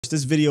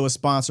This video is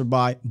sponsored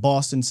by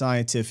Boston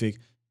Scientific,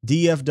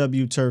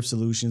 DFW Turf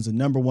Solutions, the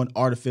 #1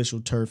 artificial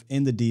turf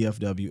in the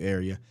DFW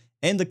area,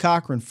 and the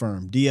Cochran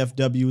Firm,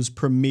 DFW's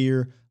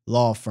premier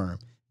law firm.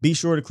 Be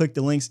sure to click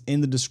the links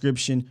in the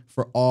description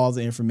for all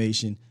the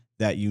information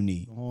that you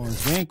need.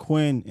 Van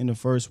Quinn in the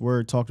first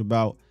word talked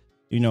about,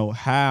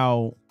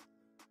 how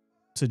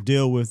to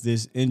deal with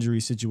this injury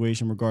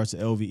situation in regards to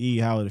LVE,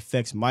 how it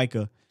affects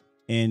Micah,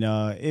 and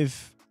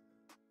if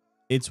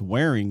it's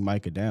wearing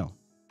Micah down,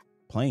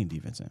 playing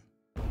defense end.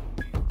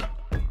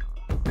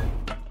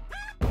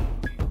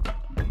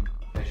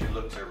 As you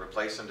look to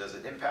replace him, does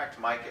it impact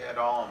Micah at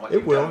all and what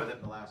you've done with him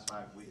in the last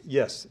 5 weeks?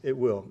 Yes, it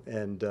will.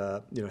 And,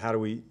 how do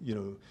we,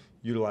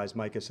 utilize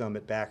Micah some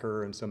at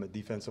backer and some at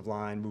defensive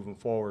line moving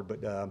forward.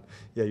 But,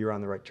 yeah, you're on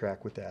the right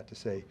track with that to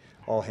say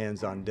all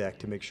hands on deck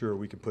to make sure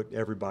we can put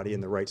everybody in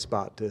the right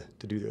spot to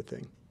do their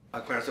thing.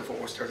 Clarence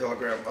for Star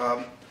Telegram.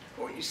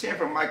 What you're saying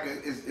from Micah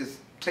is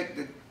take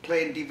the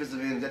playing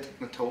defensive end, is that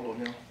taking a toll on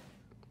him?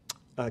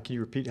 Can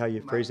you repeat how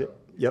you phrase it?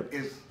 Yep.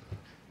 Do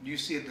you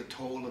see the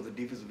toll of the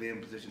defensive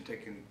end position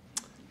taking?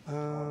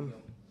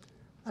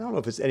 I don't know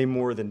if it's any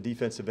more than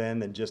defensive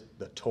end than just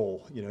the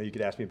toll. You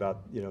could ask me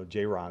about,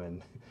 J-Ron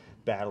and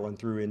battling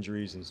through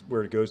injuries and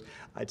where it goes.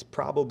 It's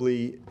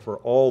probably, for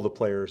all the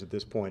players at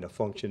this point, a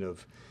function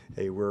of,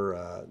 hey,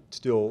 we're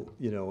still,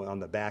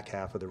 on the back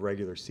half of the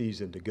regular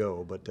season to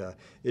go. But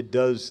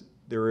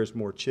there is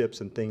more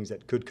chips and things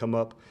that could come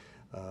up.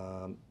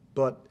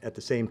 But at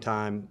the same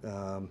time,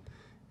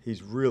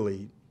 he's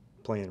really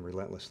playing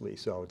relentlessly.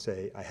 So I would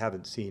say I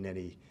haven't seen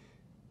any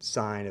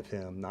sign of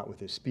him, not with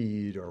his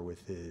speed or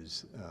with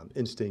his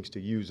instincts to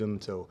use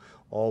them. So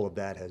all of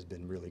that has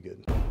been really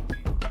good.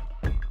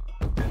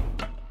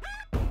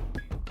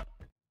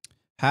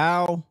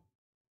 How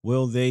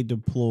will they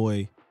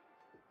deploy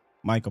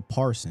Micah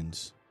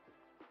Parsons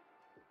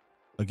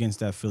against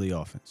that Philly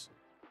offense?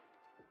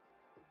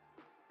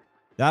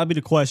 That'll be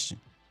the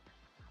question.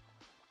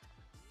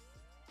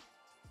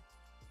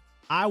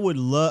 I would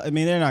love, he's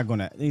not going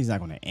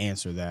to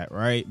answer that,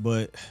 right?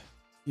 But,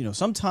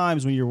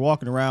 sometimes when you're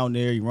walking around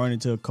there, you run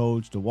into a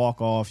coach to walk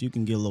off, you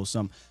can get a little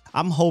something.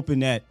 I'm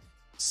hoping that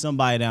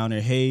somebody down there,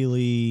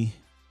 Haley,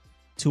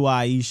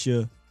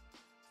 Aisha,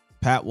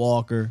 Pat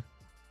Walker,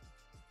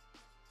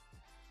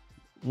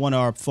 one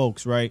of our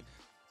folks, right?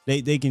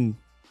 They can,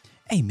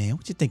 hey, man,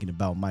 what you thinking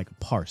about Micah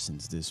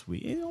Parsons this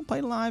week? He don't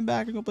play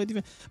linebacker, gonna play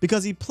defense.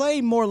 Because he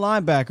played more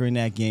linebacker in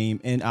that game,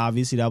 and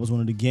obviously that was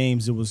one of the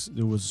games there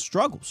was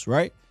struggles,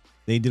 right?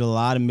 They did a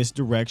lot of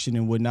misdirection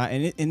and whatnot,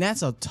 and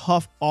that's a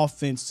tough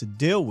offense to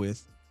deal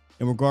with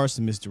in regards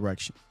to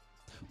misdirection.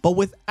 But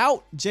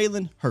without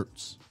Jalen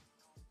Hurts,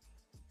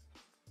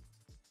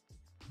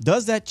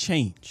 does that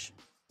change?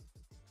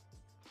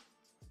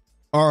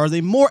 Or are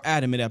they more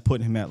adamant at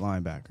putting him at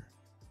linebacker?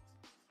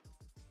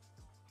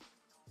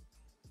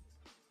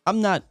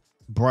 I'm not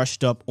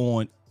brushed up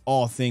on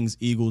all things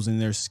Eagles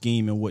and their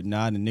scheme and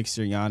whatnot, and Nick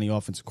Sirianni,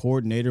 offensive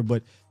coordinator,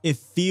 but it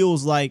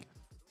feels like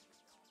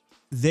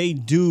they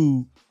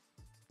do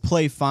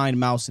play fine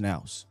mouse and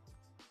house.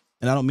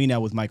 And I don't mean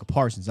that with Micah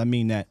Parsons. I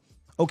mean that,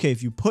 okay,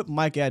 if you put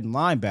Mike at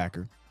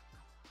linebacker,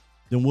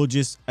 then we'll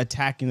just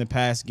attack in the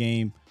pass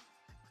game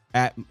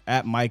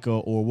at Micah,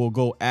 or we'll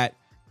go at,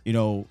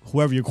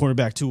 whoever your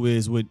cornerback 2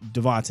 is with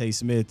Devontae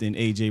Smith and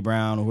A.J.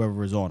 Brown or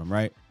whoever is on him,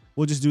 right?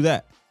 We'll just do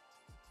that.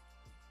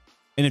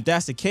 And if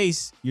that's the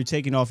case, you're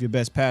taking off your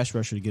best pass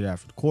rusher to get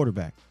after the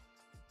quarterback.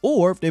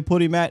 Or if they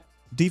put him at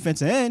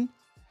defensive end,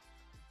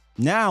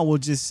 now we'll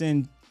just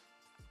send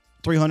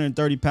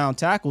 330-pound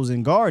tackles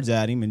and guards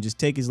at him and just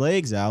take his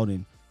legs out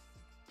and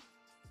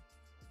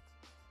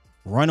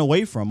run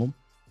away from him.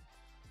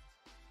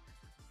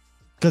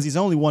 Because he's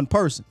only one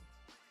person.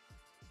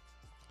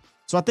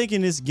 So I think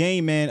in this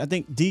game, man, I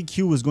think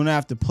DQ is going to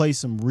have to play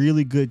some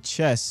really good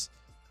chess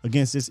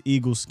against this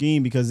Eagles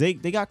scheme, because they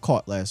got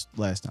caught last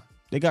time.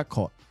 They got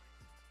caught.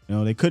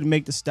 They couldn't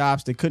make the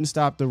stops. They couldn't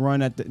stop the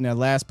run in that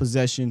last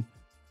possession,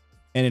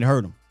 and it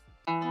hurt them.